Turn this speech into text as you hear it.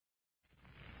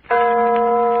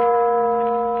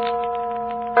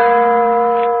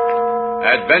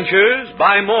Adventures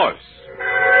by Morse.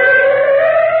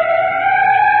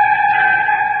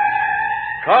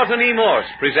 Carlton E. Morse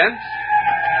presents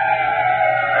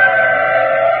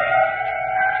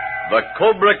The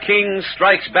Cobra King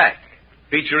Strikes Back,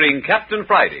 featuring Captain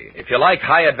Friday. If you like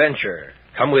high adventure,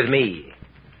 come with me.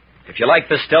 If you like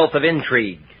the stealth of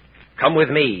intrigue, come with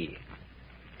me.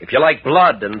 If you like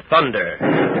blood and thunder,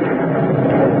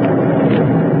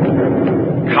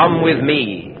 come with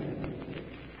me.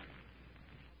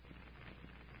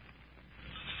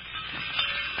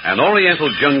 An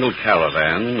oriental jungle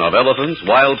caravan of elephants,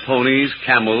 wild ponies,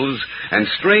 camels, and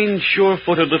strange,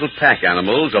 sure-footed little pack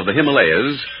animals of the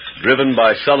Himalayas, driven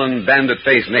by sullen,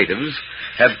 bandit-faced natives,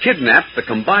 have kidnapped the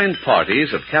combined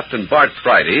parties of Captain Bart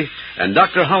Friday and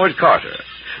Dr. Howard Carter.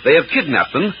 They have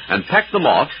kidnapped them and packed them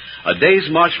off a day's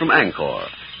march from Angkor,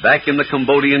 back in the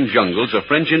Cambodian jungles of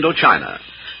French Indochina,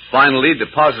 finally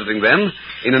depositing them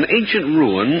in an ancient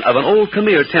ruin of an old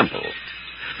Khmer temple.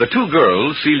 The two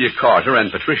girls, Celia Carter and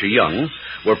Patricia Young,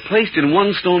 were placed in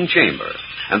one stone chamber,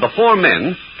 and the four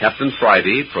men, Captain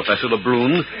Friday, Professor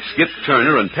Lebrun, Skip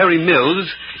Turner, and Perry Mills,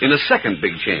 in a second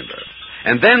big chamber.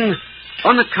 And then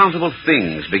unaccountable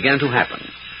things began to happen.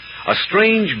 A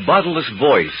strange, bodiless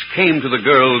voice came to the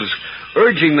girls,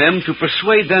 urging them to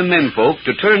persuade their menfolk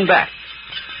to turn back.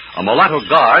 A mulatto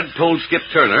guard told Skip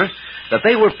Turner that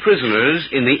they were prisoners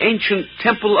in the ancient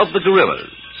Temple of the Gorillas.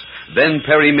 Then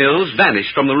Perry Mills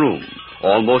vanished from the room,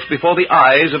 almost before the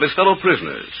eyes of his fellow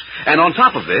prisoners. And on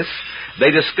top of this,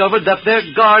 they discovered that their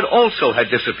guard also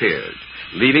had disappeared,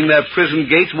 leaving their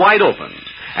prison gates wide open.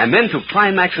 And then to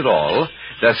climax it all,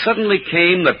 there suddenly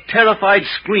came the terrified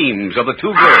screams of the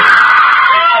two girls.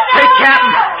 Hey,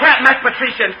 Captain, that's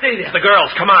Patricia and Celia. The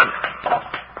girls, come on.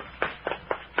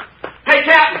 Hey,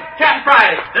 Captain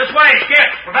Friday. This way,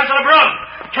 Skip. Professor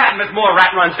Lebrun. Captain, there's more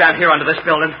rat runs down here under this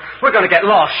building. We're going to get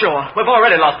lost, sure. We've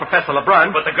already lost Professor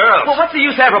Lebrun. But the girls. Well, what's the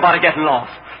use of everybody getting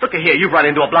lost? Look at here, you've run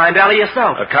into a blind alley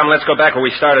yourself. Come, let's go back where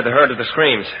we started the herd of the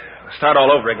screams. Start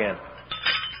all over again.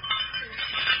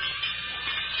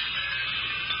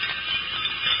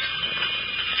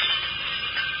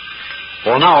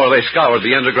 For an hour, they scoured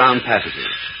the underground passages.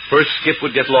 First, Skip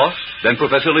would get lost, then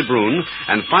Professor Lebrun,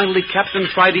 and finally Captain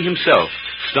Friday himself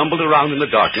stumbled around in the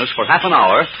darkness for half an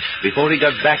hour before he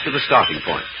got back to the starting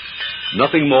point.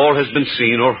 Nothing more has been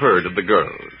seen or heard of the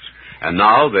girls, and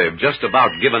now they've just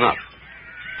about given up.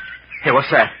 Hey,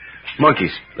 what's that?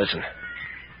 Monkeys. Listen.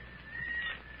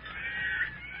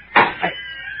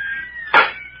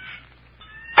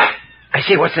 I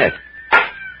see, what's that?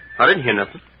 I didn't hear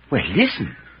nothing. Well,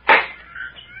 listen.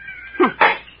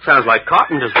 Sounds like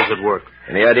carpenters was at work.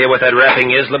 Any idea what that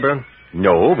rapping is, Lebrun?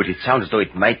 No, but it sounds as though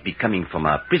it might be coming from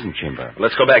our prison chamber.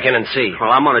 Let's go back in and see. Well,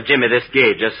 I'm going to jimmy this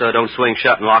gate just so it don't swing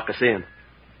shut and lock us in.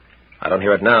 I don't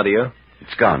hear it now, do you?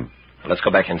 It's gone. Well, let's go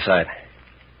back inside.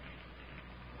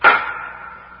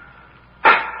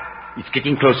 It's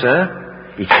getting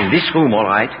closer. It's in this room, all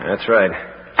right. That's right.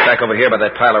 It's back over here by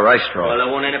that pile of rice straw. Well, there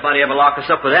won't anybody ever lock us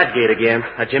up with that gate again.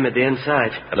 I jimmied the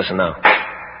inside. Now, listen now.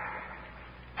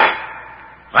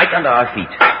 Right under our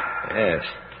feet. Yes.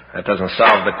 That doesn't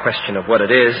solve the question of what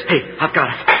it is. Hey, I've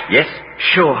got it. Yes?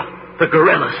 Sure. The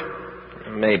gorillas.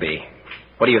 Maybe.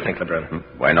 What do you think, Lebrun?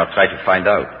 Why not try to find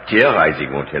out?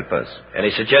 Theorizing won't help us.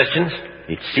 Any suggestions?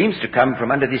 It seems to come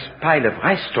from under this pile of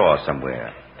rice straw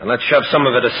somewhere. Then let's shove some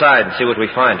of it aside and see what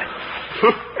we find.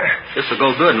 This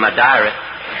will go good in my diary.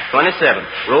 27.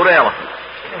 Rode an elephant.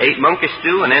 Ate monkey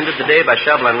stew and ended the day by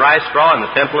shoveling rice straw in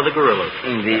the Temple of the Gorillas.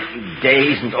 The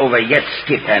day isn't over yet,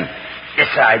 Skip, and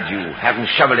besides, you haven't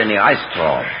shoveled any rice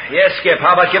straw. Yes, Skip.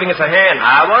 How about giving us a hand?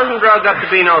 I wasn't drugged up to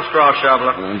be no straw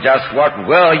shoveler. Just what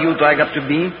were you dragged up to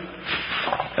be?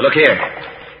 Hey, look here.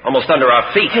 Almost under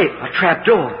our feet. Hey, a trap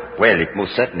door. Well, it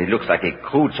most certainly looks like a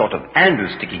crude sort of handle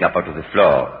sticking up out of the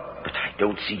floor. But I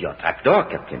don't see your trap door,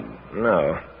 Captain.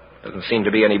 No. Doesn't seem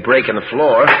to be any break in the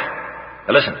floor.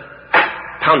 Now, listen.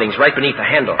 Pounding's right beneath the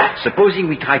handle. Supposing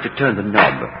we try to turn the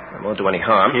knob. It won't do any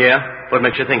harm. Yeah? What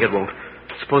makes you think it won't?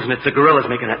 Supposing it's the gorillas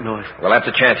making that noise. We'll have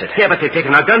to chance it. Yeah, but they've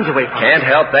taken our guns away from us. Can't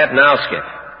help that now, Skip.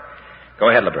 Go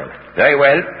ahead, Lebrun. Very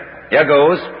well. Here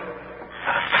goes.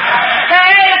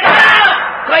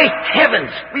 Great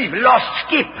heavens! We've lost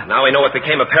Skip. Now we know what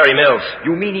became of Perry Mills.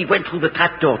 You mean he went through the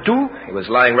trapdoor, too? He was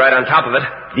lying right on top of it.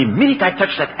 The minute I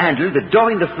touched that handle, the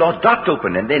door in the floor darted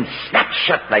open and then snapped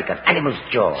shut like an animal's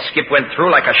jaw. Skip went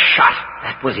through like a shot.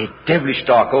 That was a devilish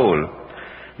dark hole.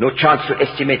 No chance to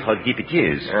estimate how deep it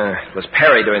is. It was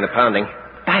Perry doing the pounding.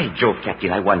 By Jove,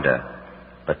 Captain, I wonder.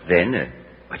 But then,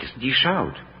 why doesn't he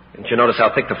shout? Didn't you notice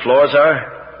how thick the floors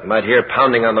are? We might hear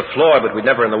pounding on the floor, but we'd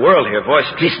never in the world hear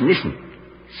voices. Listen.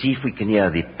 See if we can hear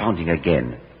the pounding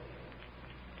again.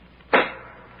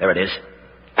 There it is.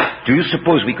 Do you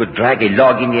suppose we could drag a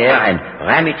log in the air and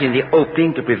ram it in the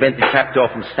opening to prevent the trapdoor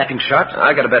from snapping shut?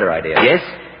 I got a better idea. Yes?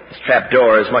 This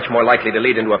trapdoor is much more likely to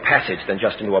lead into a passage than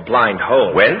just into a blind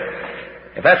hole. Well?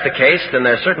 If that's the case, then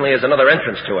there certainly is another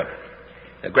entrance to it.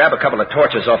 Now, grab a couple of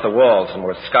torches off the walls and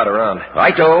we'll scout around.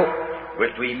 Righto.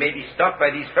 But we may be stopped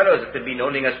by these fellows that have been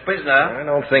holding us prisoner. I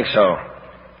don't think so.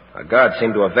 Our guards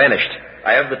seem to have vanished.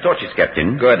 I have the torches,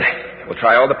 Captain. Good. We'll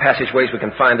try all the passageways we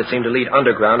can find that seem to lead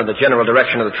underground in the general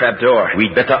direction of the trapdoor.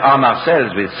 We'd better arm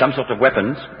ourselves with some sort of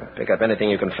weapons. Pick up anything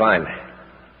you can find.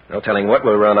 No telling what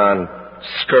we'll run on,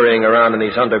 scurrying around in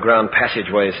these underground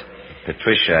passageways.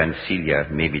 Patricia and Celia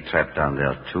may be trapped down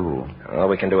there, too. All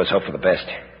we can do is hope for the best.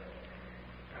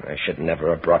 I should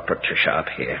never have brought Patricia up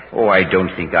here. Oh, I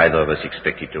don't think either of us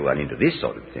expected to run into this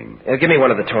sort of thing. Give me one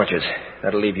of the torches.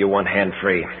 That'll leave you one hand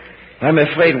free. I'm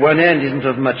afraid one hand isn't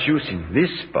of much use in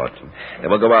this spot. Then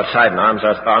we'll go outside and arm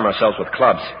ourselves with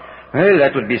clubs. Well,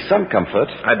 that would be some comfort.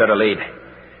 I'd better lead.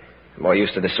 I'm more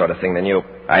used to this sort of thing than you.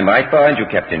 I'm right behind you,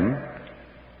 Captain.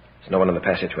 There's no one in the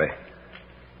passageway.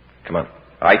 Come on.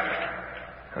 Right.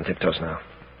 On tiptoes now.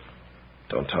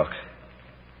 Don't talk.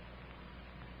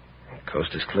 The coast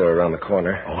is clear around the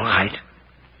corner. All right.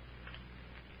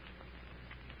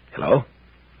 Hello?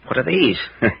 What are these?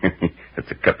 That's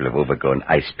a couple of overgrown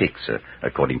ice picks,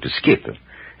 according to Skip.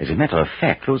 As a matter of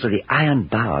fact, those are the iron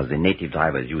bars the native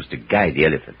drivers use to guide the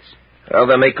elephants. Well,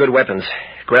 they'll make good weapons.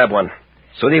 Grab one.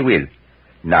 So they will.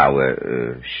 Now,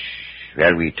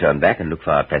 shall we turn back and look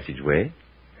for our passageway?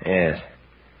 Yes.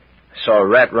 I saw a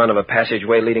rat run of a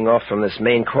passageway leading off from this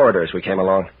main corridor as we came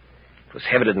along. It was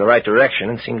headed in the right direction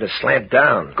and seemed to slant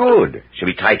down. Good. Shall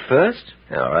we try it first?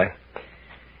 All right.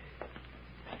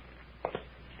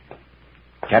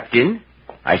 Captain,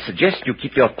 I suggest you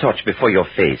keep your torch before your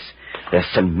face. There's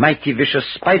some mighty vicious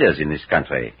spiders in this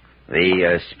country.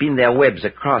 They spin their webs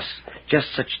across just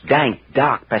such dank,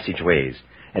 dark passageways,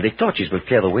 and the torches will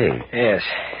clear the way. Yes,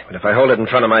 but if I hold it in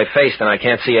front of my face, then I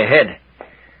can't see ahead.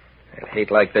 I'd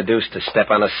hate like the deuce to step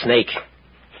on a snake.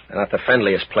 They're not the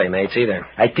friendliest playmates either.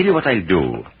 I tell you what I'll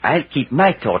do. I'll keep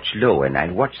my torch low, and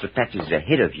I'll watch the patches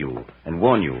ahead of you and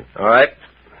warn you. All right.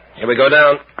 Here we go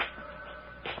down.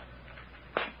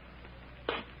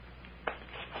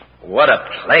 What a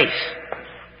place.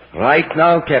 Right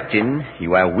now, Captain,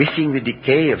 you are whiffing the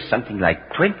decay of something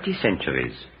like 20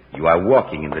 centuries. You are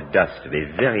walking in the dust of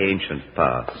a very ancient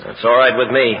past. That's all right with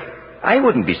me. I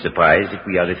wouldn't be surprised if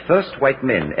we are the first white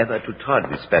men ever to trod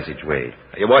this passageway.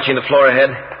 Are you watching the floor ahead?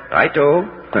 Righto.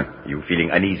 You feeling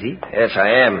uneasy? Yes, I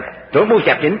am. Don't move,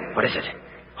 Captain. What is it?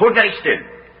 Hold very still.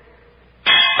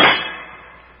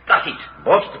 Got it.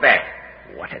 Bolts back.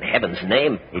 What in heaven's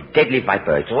name? A deadly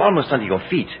viper. It's almost under your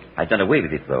feet. I've done away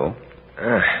with it, though.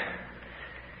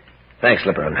 Thanks,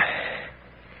 LeBrun.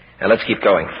 Now, let's keep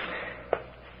going.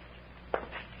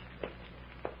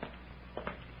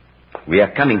 We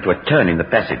are coming to a turn in the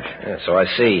passage. Yeah, so I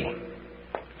see.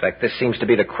 In fact, this seems to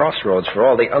be the crossroads for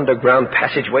all the underground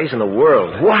passageways in the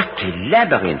world. What a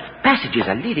labyrinth. Passages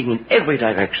are leading in every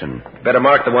direction. Better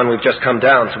mark the one we've just come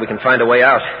down so we can find a way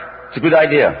out. It's a good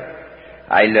idea.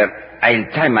 I'll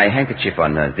tie my handkerchief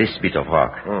on this bit of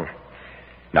rock.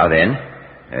 Now then,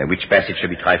 which passage shall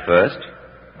we try first?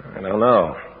 I don't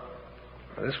know.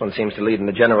 This one seems to lead in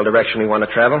the general direction we want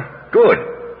to travel. Good.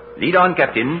 Lead on,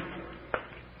 Captain.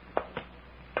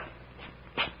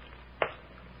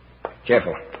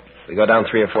 Careful. We go down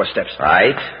 3 or 4 steps.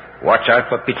 Right. Watch out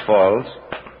for pitfalls.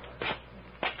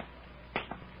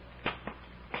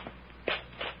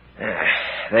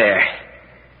 There.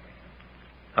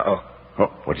 Uh-oh.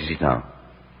 Oh, what is it now?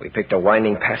 We picked a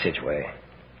winding passageway.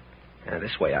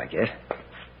 This way, I guess.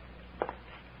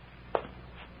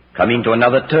 Coming to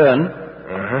another turn.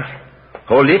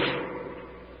 Hold it.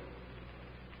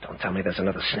 Don't tell me there's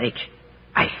another snake.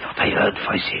 I thought I heard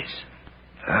voices.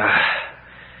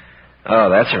 Oh,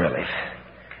 that's a relief.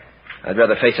 I'd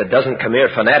rather face a dozen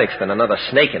Khmer fanatics than another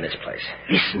snake in this place.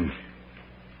 Listen.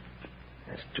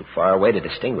 It's too far away to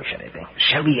distinguish anything.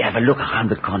 Shall we have a look around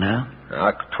the corner?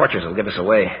 Our torches will give us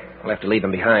away. We'll have to leave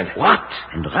them behind. What?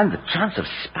 And run the chance of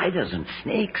spiders and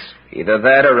snakes? Either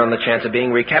that or run the chance of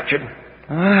being recaptured.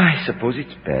 I suppose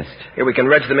it's best. Here, we can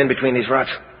wedge them in between these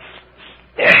rocks.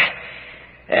 Yeah,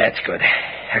 that's good.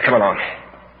 Now, come along.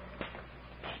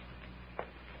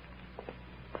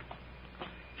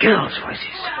 Girls'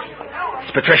 voices.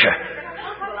 It's Patricia.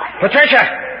 Patricia!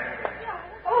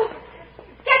 Oh,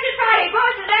 Captain Friday,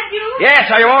 boss, is that you?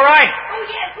 Yes, are you all right? Oh,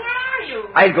 yes, where are you?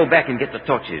 I'll go back and get the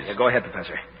torches. Go ahead,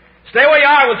 Professor. Stay where you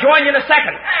are. We'll join you in a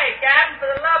second. Hey, Captain,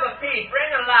 for the love of Pete, bring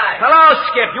a light. Hello,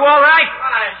 Skip. You all right?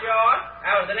 Why, sure.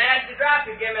 That was a nasty drop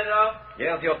you gave me, though.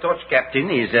 Here's your torch, Captain.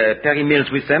 Is Perry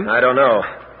Mills with them? I don't know.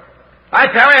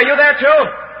 Hi, Perry. Are you there, too?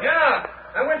 Yeah.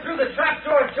 I went through the trap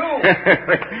door, too.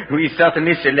 We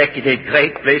certainly selected a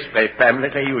great place for a family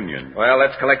reunion. Well,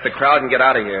 let's collect the crowd and get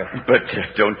out of here. But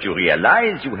don't you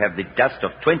realize you have the dust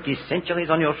of 20 centuries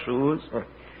on your shoes?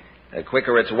 The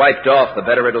quicker it's wiped off, the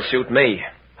better it'll suit me.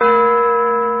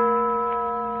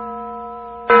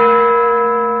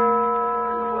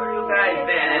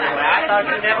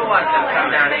 You never want to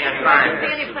come down here and find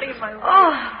us.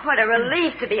 Oh, what a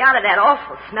relief to be out of that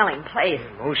awful smelling place.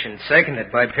 Motion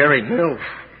seconded by Perry Mills.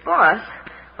 Boss,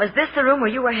 was this the room where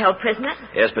you were held prisoner?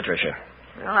 Yes, Patricia.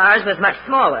 Well, ours was much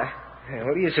smaller. Hey,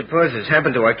 what do you suppose has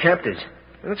happened to our captives?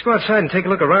 Let's go outside and take a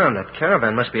look around. That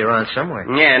caravan must be around somewhere.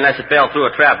 Yeah, unless it fell through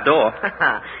a trap door.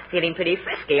 Feeling pretty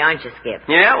frisky, aren't you, Skip?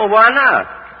 Yeah, well, why not?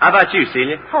 How about you,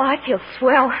 Celia? Oh, I feel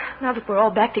swell, now that we're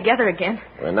all back together again.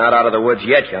 We're not out of the woods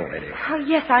yet, young lady. Oh,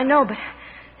 yes, I know, but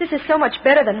this is so much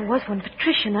better than it was when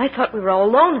Patricia and I thought we were all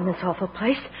alone in this awful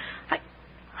place.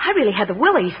 I really had the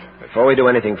willies. Before we do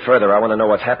anything further, I want to know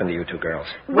what's happened to you two girls.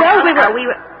 Well, we were... we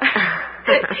were...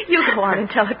 You go on and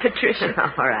tell it, Patricia.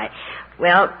 All right.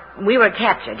 Well, we were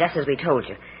captured, just as we told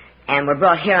you, and were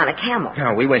brought here on a camel.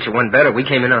 No, we went you one better. We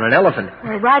came in on an elephant.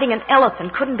 Well, riding an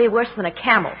elephant couldn't be worse than a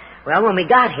camel. Well, when we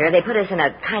got here, they put us in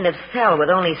a kind of cell with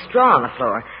only straw on the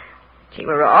floor. Gee,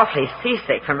 we were awfully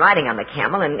seasick from riding on the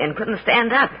camel and couldn't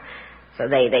stand up. So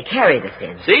they carried us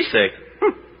in. Seasick?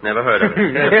 Never heard of it.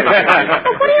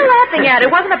 Oh, what are you laughing at?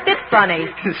 It wasn't a bit funny.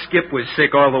 Skip was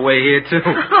sick all the way here, too.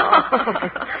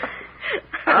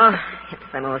 Oh,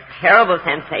 it's the most terrible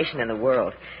sensation in the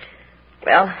world.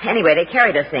 Well, anyway, they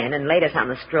carried us in and laid us on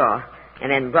the straw,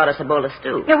 and then brought us a bowl of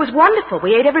stew. It was wonderful.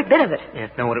 We ate every bit of it. Yeah,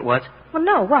 know what it was? Well,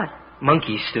 no, what?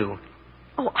 Monkey stew.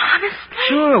 Oh, honestly?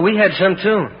 Sure, we had some,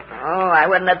 too. Oh, I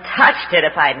wouldn't have touched it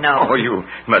if I'd known. Oh, you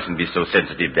mustn't be so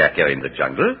sensitive back here in the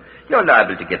jungle. You're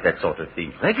liable to get that sort of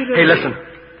thing regularly. Hey, listen.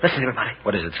 Listen, everybody.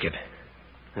 What is it, Skip?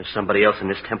 There's somebody else in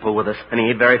this temple with us, and he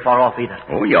ain't very far off either.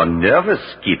 Oh, you're nervous,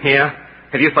 Skip. Yeah?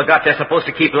 Have you forgot they're supposed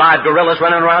to keep live gorillas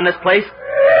running around this place?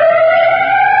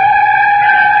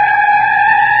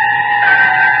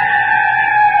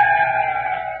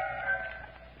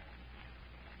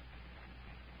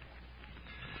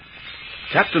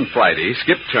 Captain Friday,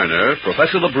 Skip Turner,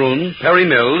 Professor LeBrun, Perry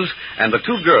Mills, and the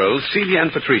two girls, Celia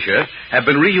and Patricia, have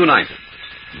been reunited.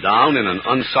 Down in an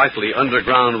unsightly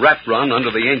underground rat run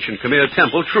under the ancient Khmer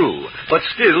temple, true, but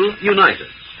still united.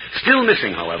 Still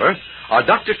missing, however, are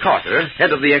Dr. Carter,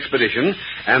 head of the expedition,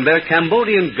 and their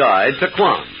Cambodian guide,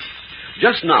 Taquan.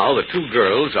 Just now, the two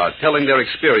girls are telling their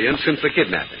experience since the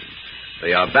kidnapping.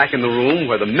 They are back in the room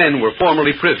where the men were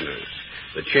formerly prisoners.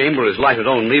 The chamber is lighted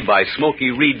only by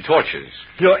smoky reed torches.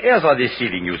 Your ears are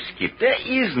deceiving you, Skip. There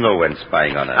is no one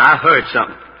spying on us. I heard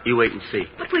something. You wait and see.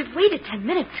 But we've waited 10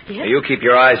 minutes, Skip. Now, you keep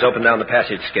your eyes open down the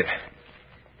passage, Skip.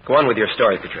 Go on with your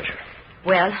story, Patricia.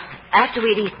 Well, after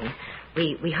we'd eaten,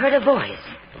 we heard a voice.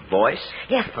 A voice?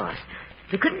 Yes, boss.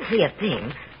 We couldn't see a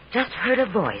thing, just heard a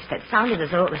voice that sounded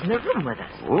as though it was in the room with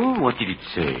us. Oh, what did it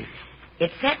say?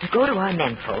 It said to go to our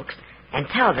men folks and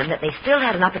tell them that they still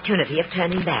had an opportunity of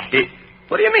turning back.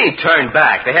 What do you mean, turn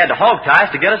back? They had to hog tie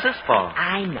us to get us this far.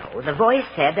 I know. The voice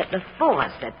said that the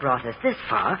force that brought us this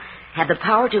far had the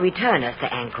power to return us to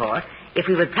Angkor if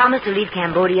we would promise to leave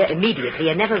Cambodia immediately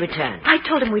and never return. I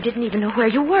told him we didn't even know where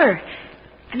you were.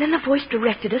 And then the voice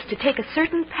directed us to take a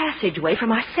certain passageway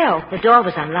from our cell. The door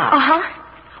was unlocked. Uh-huh.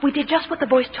 We did just what the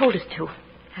voice told us to.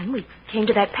 And we came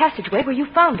to that passageway where you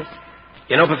found us.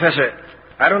 You know, Professor,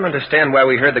 I don't understand why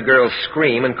we heard the girls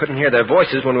scream and couldn't hear their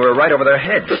voices when we were right over their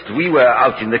heads. But we were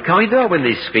out in the corridor when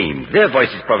they screamed. Their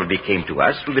voices probably came to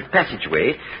us through the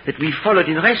passageway that we followed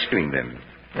in rescuing them.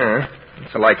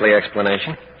 That's a likely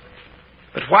explanation.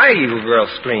 But why you girls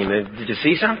scream? Did you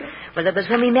see something? Well, it was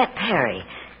when we met Perry.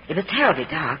 It was terribly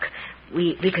dark.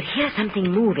 We could hear something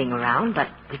moving around, but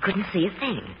we couldn't see a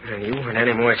thing. You weren't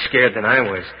any more scared than I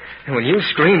was. And when you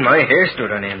screamed, my hair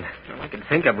stood on end. All I could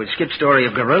think of was Skip's story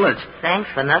of gorillas. Thanks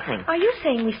for nothing. Are you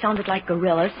saying we sounded like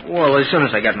gorillas? Well, as soon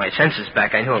as I got my senses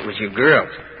back, I knew it was you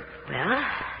girls. Well,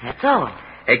 that's all.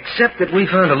 Except that we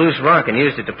found a loose rock and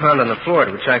used it to pound on the floor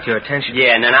to attract your attention.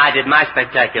 Yeah, and then I did my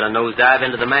spectacular nosedive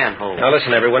into the manhole. Now,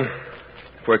 listen, everyone.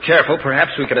 If we're careful,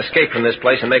 perhaps we could escape from this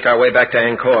place and make our way back to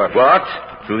Angkor. What?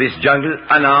 through this jungle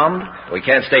unarmed? We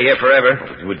can't stay here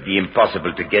forever. It would be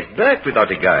impossible to get back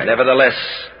without a guide. Nevertheless,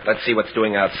 let's see what's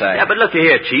doing outside. Yeah, but look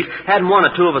here, Chief. Hadn't one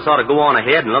or two of us ought to go on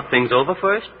ahead and look things over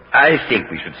first? I think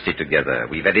we should stay together.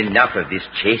 We've had enough of this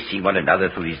chasing one another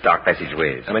through these dark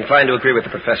passageways. I'm inclined to agree with the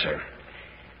professor.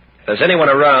 If there's anyone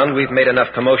around, we've made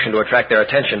enough commotion to attract their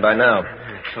attention by now.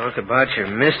 Talk about your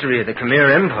mystery of the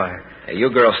Khmer Empire. Hey,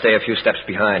 you girls stay a few steps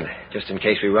behind, just in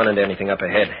case we run into anything up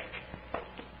ahead.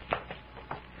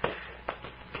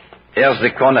 There's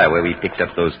the corner where we picked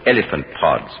up those elephant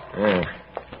pods. We're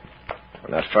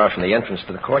not far from the entrance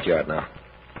to the courtyard now.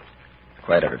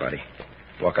 Quiet, everybody.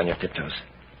 Walk on your tiptoes.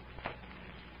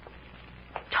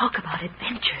 Talk about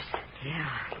adventures. Yeah,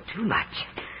 too much.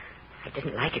 I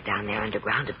didn't like it down there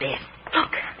underground a bit.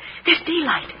 Look, there's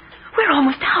daylight. We're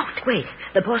almost out. Wait,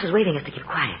 the boss is waving us to keep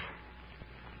quiet.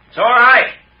 It's all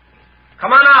right.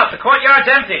 Come on out. The courtyard's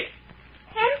empty.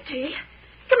 Empty?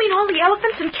 You mean all the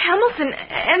elephants and camels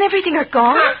and everything are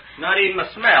gone? Not even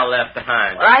a smell left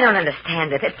behind. Well, I don't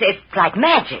understand it. It's like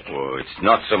magic. Oh, it's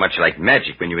not so much like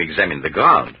magic when you examine the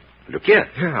ground. Look here.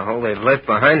 Yeah, all they've left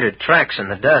behind are tracks in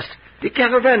the dust. The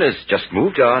caravan has just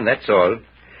moved on, that's all.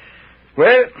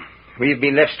 Well, we've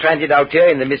been left stranded out here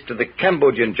in the midst of the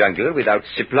Cambodian jungle without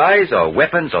supplies or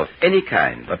weapons of any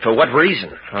kind. But for what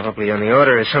reason? Probably on the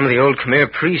order of some of the old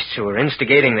Khmer priests who were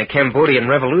instigating the Cambodian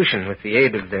Revolution with the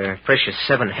aid of their precious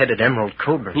seven-headed emerald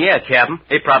cobra. Yeah, Captain.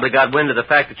 They probably got wind of the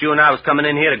fact that you and I was coming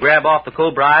in here to grab off the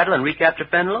Cobra idol and recapture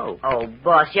Fenlo. Oh,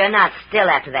 boss, you're not still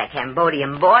after that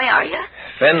Cambodian boy, are you?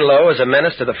 Fenlo is a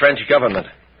menace to the French government,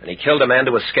 and he killed a man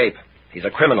to escape. He's a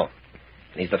criminal,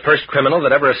 and he's the first criminal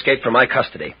that ever escaped from my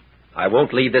custody. I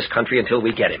won't leave this country until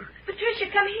we get him. Patricia,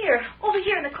 come here. Over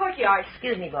here in the courtyard.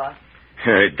 Excuse me, boss.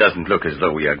 It doesn't look as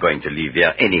though we are going to leave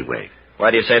there anyway.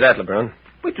 Why do you say that, LeBrun?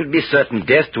 It would be certain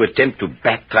death to attempt to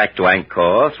backtrack to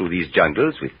Angkor through these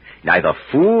jungles with neither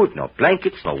food, nor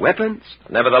blankets, nor weapons.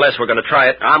 Nevertheless, we're going to try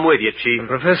it. I'm with you, Chief. And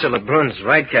Professor LeBrun's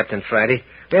right, Captain Friday.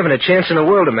 We haven't a chance in the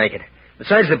world to make it.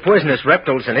 Besides the poisonous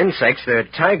reptiles and insects, there are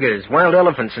tigers, wild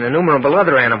elephants, and innumerable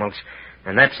other animals.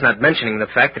 And that's not mentioning the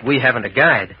fact that we haven't a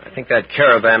guide. I think that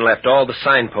caravan left all the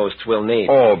signposts we'll need.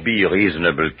 Oh, be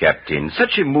reasonable, Captain.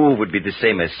 Such a move would be the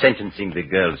same as sentencing the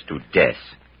girls to death.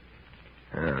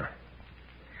 Oh.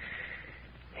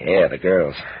 Yeah, the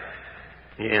girls.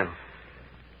 Yeah.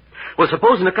 Well,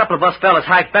 supposing a couple of us fellas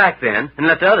hike back then and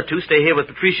let the other two stay here with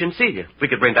Patricia and Celia. We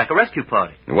could bring back a rescue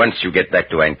party. Once you get back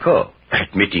to Angkor,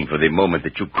 admitting for the moment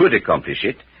that you could accomplish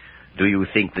it, do you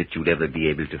think that you'd ever be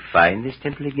able to find this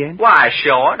temple again? Why,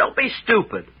 sure. Don't be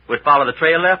stupid. We'd follow the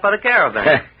trail left by the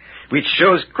caravan. Which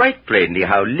shows quite plainly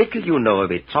how little you know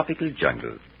of a tropical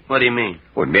jungle. What do you mean?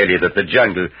 Well, merely that the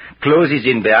jungle closes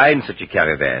in behind such a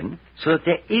caravan so that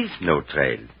there is no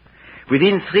trail.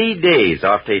 Within 3 days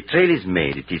after a trail is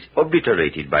made, it is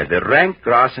obliterated by the rank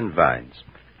grass and vines,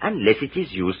 unless it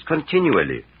is used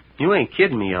continually. You ain't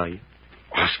kidding me, are you?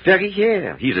 Very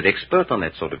here. He's an expert on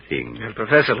that sort of thing. And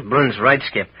Professor LeBrun's right,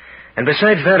 Skip. And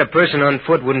besides that, a person on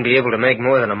foot wouldn't be able to make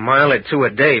more than a mile or two a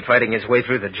day fighting his way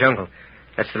through the jungle.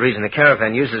 That's the reason the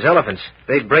caravan uses elephants.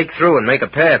 They'd break through and make a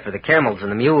path for the camels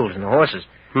and the mules and the horses.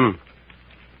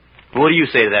 What do you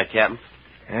say to that, Captain?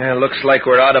 Yeah, looks like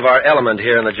we're out of our element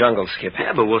here in the jungle, Skip.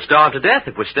 Yeah, but we'll starve to death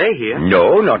if we stay here.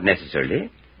 No, not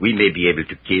necessarily. We may be able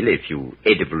to kill a few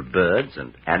edible birds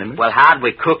and animals. Well, how'd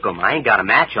we cook them? I ain't got a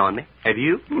match on me. Have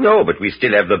you? No, but we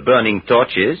still have the burning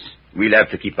torches. We'll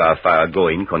have to keep our fire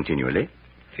going continually.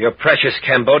 If your precious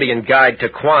Cambodian guide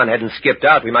Taquan hadn't skipped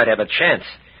out, we might have a chance.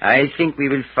 I think we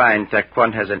will find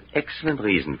Taquan has an excellent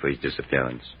reason for his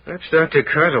disappearance. Perhaps Dr.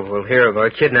 Carter will hear of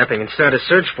our kidnapping and start a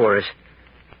search for us.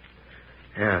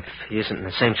 Yeah, if he isn't in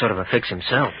the same sort of a fix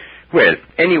himself. Well,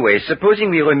 anyway,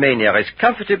 supposing we remain here as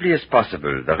comfortably as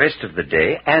possible the rest of the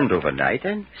day and overnight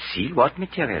and see what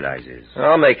materializes.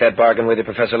 I'll make that bargain with you,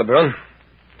 Professor LeBrun.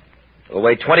 We'll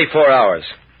wait 24 hours.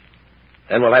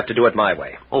 Then we'll have to do it my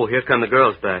way. Oh, here come the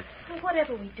girls back. Well,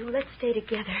 whatever we do, let's stay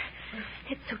together.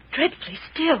 It's so dreadfully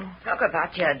still. Talk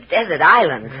about your desert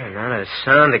island. Yeah, not a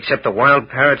sound except the wild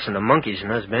parrots and the monkeys in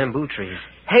those bamboo trees.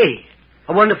 Hey,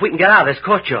 I wonder if we can get out of this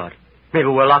courtyard. Maybe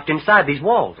we're locked inside these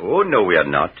walls. Oh, no, we are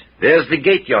not. There's the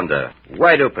gate yonder,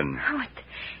 wide open. Oh,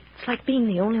 it's like being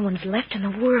the only ones left in the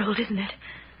world, isn't it?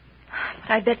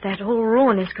 But I bet that whole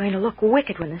ruin is going to look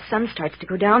wicked when the sun starts to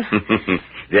go down.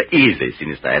 There is a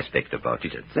sinister aspect about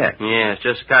it, at that. Yeah, it's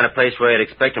just the kind of place where I'd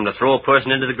expect them to throw a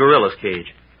person into the gorilla's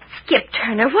cage. Skip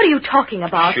Turner, what are you talking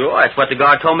about? Sure, that's what the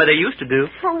guard told me they used to do.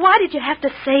 Well, why did you have to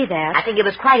say that? I think it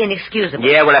was quite inexcusable.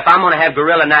 Yeah, well, if I'm going to have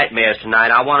gorilla nightmares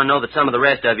tonight, I want to know that some of the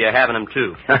rest of you are having them,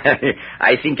 too.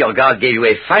 I think your guard gave you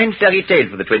a fine fairy tale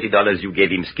for the $20 you gave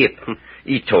him, Skip.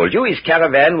 He told you his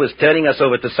caravan was turning us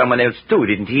over to someone else too,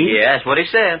 didn't he? Yeah, that's what he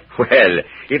said. Well,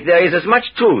 if there is as much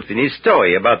truth in his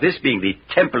story about this being the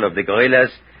temple of the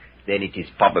gorillas, then it is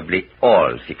probably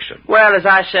all fiction. Well, as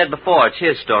I said before, it's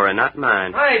his story, not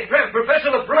mine. Hi,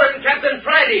 Professor LeBrun and Captain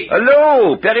Friday.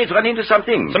 Hello, Perry's run into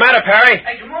something. What's the matter, Perry?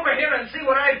 Hey, come over here and see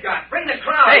what I've got. Bring the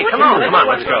crowd. Hey, come on,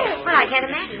 let's go. Well, I can't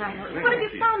imagine. What have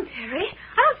you found, Perry?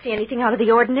 I don't see anything out of the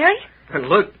ordinary.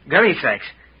 Look, gunny sacks.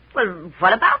 Well,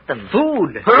 what about them?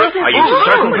 Food. Huh? Are you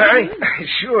certain, Perry?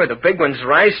 Sure, the big one's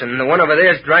rice, and the one over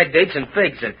there's dried dates and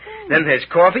figs, and then there's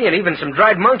coffee and even some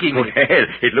dried monkey meat. Well,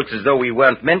 it looks as though we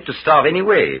weren't meant to starve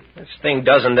anyway. This thing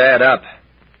doesn't add up.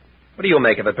 What do you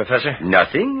make of it, Professor?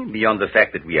 Nothing beyond the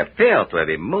fact that we appear to have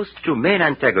a most humane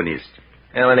antagonist.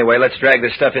 Well, anyway, let's drag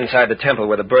this stuff inside the temple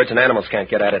where the birds and animals can't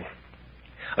get at it.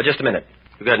 Oh, just a minute.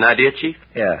 You got an idea, Chief?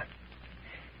 Yeah.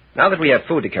 Now that we have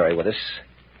food to carry with us,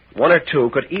 one or two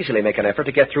could easily make an effort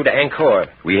to get through to Angkor.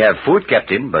 We have food,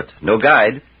 Captain, but no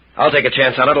guide. I'll take a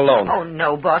chance on it alone. Oh,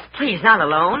 no, boss. Please, not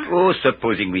alone. Oh,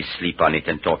 supposing we sleep on it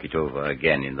and talk it over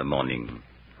again in the morning.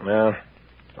 Well,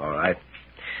 all right.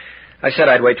 I said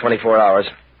I'd wait 24 hours.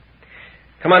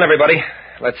 Come on, everybody.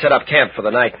 Let's set up camp for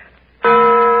the night.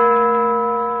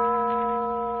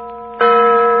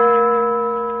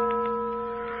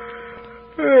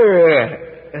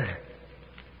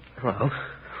 Hello.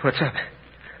 What's up?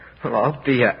 Hello,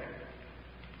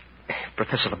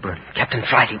 Professor LeBrun. Captain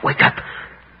Friday, wake up.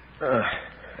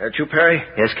 Aren't you, Perry?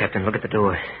 Yes, Captain, look at the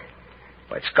door.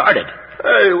 Why, it's guarded.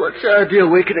 Hey, what's the idea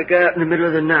waking a guy up in the middle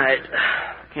of the night?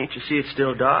 Can't you see it's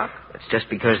still dark? It's just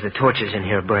because the torches in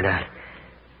here are burnt out.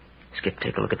 Skip,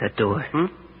 take a look at that door.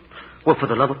 Well, for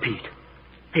the love of Pete.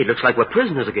 Hey, looks like we're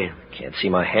prisoners again. Can't see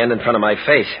my hand in front of my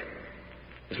face.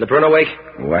 Is LeBrun awake?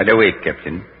 Wide awake,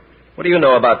 Captain. What do you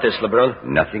know about this, LeBrun?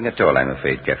 Nothing at all, I'm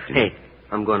afraid, Captain. Hey,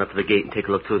 I'm going up to the gate and take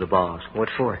a look through the bars. What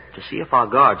for? To see if our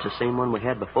guard's the same one we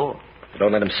had before.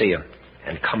 Don't let him see you.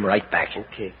 And come right back.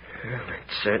 Okay. Well, it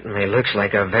certainly looks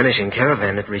like our vanishing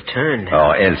caravan had returned.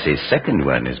 Or else a second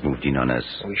one has moved in on us.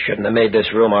 We shouldn't have made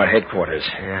this room our headquarters.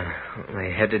 Yeah, all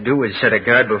they had to do was set a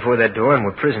guard before that door and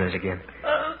we're prisoners again.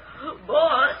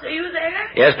 Boss, are you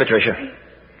there? Yes, Patricia.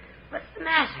 What's the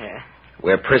matter?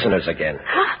 We're prisoners again.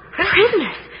 Huh?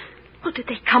 Prisoners? Well, did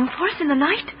they come for us in the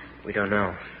night? We don't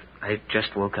know. I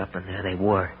just woke up and there they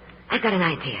were. I've got an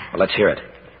idea. Well, let's hear it.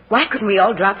 Why couldn't we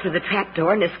all drop through the trap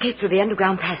door and escape through the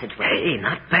underground passageway? Hey,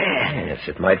 not bad. Yes,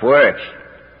 it might work.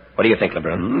 What do you think,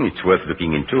 LeBrun? It's worth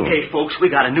looking into. Hey, folks, we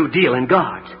got a new deal in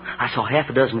guards. I saw half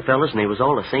a dozen fellas, and they was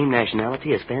all the same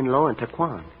nationality as Fanlo and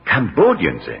Taquan.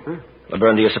 Cambodians, eh?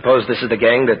 LeBrun, do you suppose this is the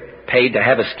gang that paid to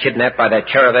have us kidnapped by that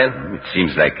caravan? It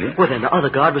seems likely. Well, then the other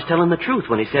guard was telling the truth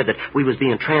when he said that we was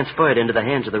being transferred into the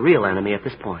hands of the real enemy at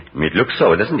this point. It looks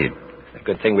so, doesn't it? A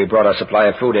good thing we brought our supply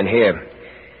of food in here.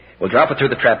 We'll drop it through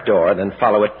the trap door, then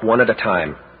follow it one at a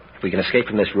time. If we can escape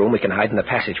from this room, we can hide in the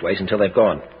passageways until they've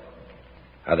gone.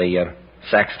 Are the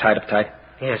sacks tied up tight?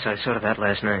 Yes, I saw that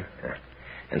last night.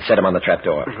 And set them on the trap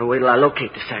door. Well, wait till I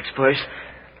locate the sacks first.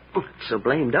 Oh, it's so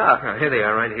blame dark. Oh, here they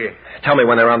are, right here. Tell me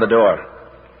when they're on the door.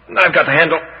 I've got the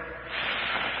handle.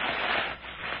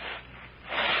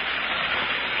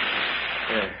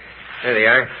 There they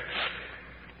are.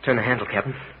 Turn the handle,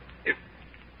 Captain.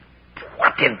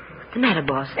 What in... What's the matter,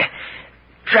 boss?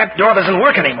 Trap door doesn't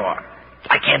work anymore.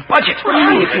 I can't budge it. What do you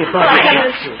mean you can't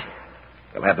budge it?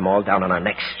 We'll have them all down on our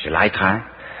necks. Shall I try?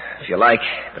 If you like,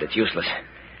 but it's useless.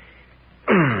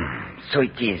 So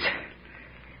it is.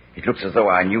 It looks as though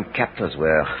our new captors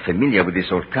were familiar with this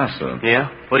old castle. Yeah?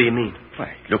 What do you mean?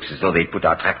 Why, it looks as though they put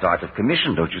our tractor out of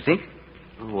commission, don't you think?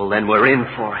 Well, then we're in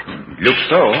for it. It looks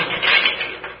so.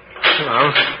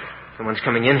 Hello. Someone's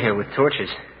coming in here with torches.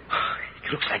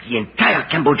 It looks like the entire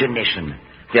Cambodian nation.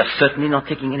 They're certainly not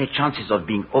taking any chances of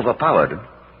being overpowered.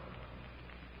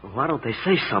 Well, why don't they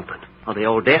say something? Are they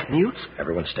all deaf mutes?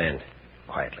 Everyone stand.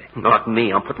 Quietly. Not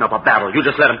me. I'm putting up a battle. You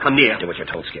just let them come near. Do what you're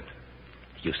told, Skip.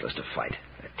 Useless to fight.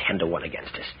 They're 10 to 1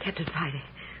 against us. Captain Friday,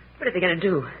 what are they going to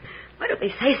do? Why don't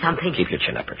they say something? Keep your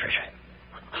chin up, Patricia.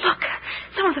 Look,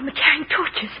 some of them are carrying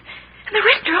torches, and the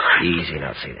rest are armed. Easy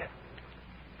now, see that.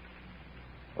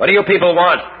 What do you people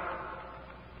want?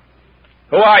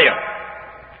 Who are you?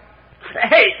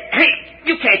 Hey,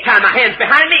 you can't tie my hands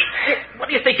behind me. What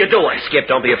do you think you're doing? Skip,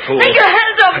 don't be a fool. Take your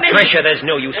hands off me! Patricia, there's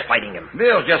no use fighting him.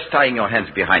 They're just tying your hands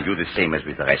behind you the same as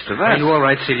with the rest of us. Are you all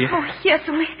right, Celia? Oh, yes,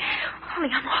 only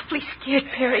I'm awfully scared,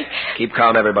 Perry. Keep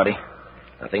calm, everybody.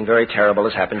 Nothing very terrible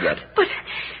has happened yet.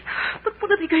 But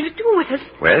what are they going to do with us?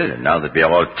 Well, now that we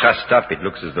are all trussed up, it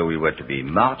looks as though we were to be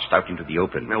marched out into the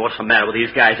open. Now, what's the matter with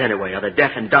these guys anyway? Are they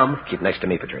deaf and dumb? Keep next to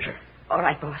me, Patricia. All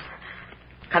right, boss.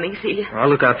 coming, Celia. I'll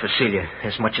look out for Celia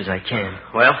as much as I can.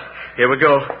 Well, here we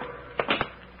go.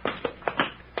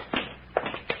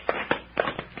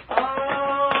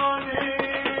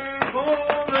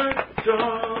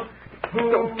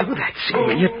 Don't do that,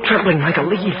 Celia. You're trembling like a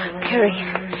leaf. Perry,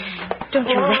 don't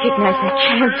you recognize that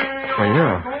chant? I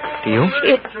know. Do you?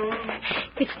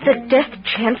 It's the death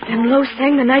chant Fenlo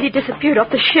sang the night he disappeared off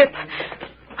the ship.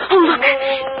 Oh, look.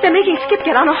 They're making Skip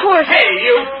get on a horse. Hey,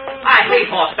 you! I hate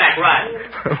horseback riding.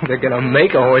 They're going to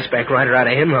make a horseback rider out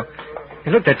of him.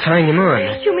 Hey, look, they're tying him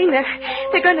on. You mean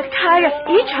they're going to tie us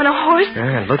each on a horse?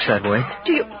 Yeah, it looks that way.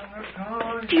 Do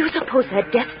you suppose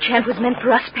that death chant was meant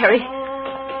for us, Perry?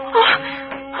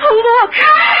 Oh, look!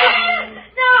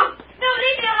 No,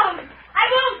 leave me alone.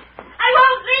 I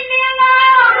won't, leave me alone!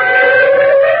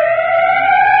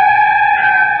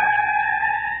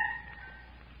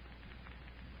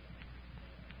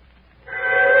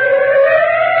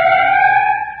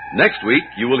 Next week,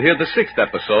 you will hear the 6th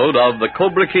episode of The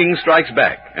Cobra King Strikes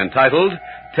Back, entitled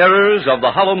Terrors of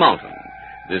the Hollow Mountain.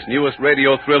 This newest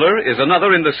radio thriller is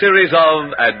another in the series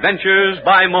of Adventures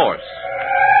by Morse.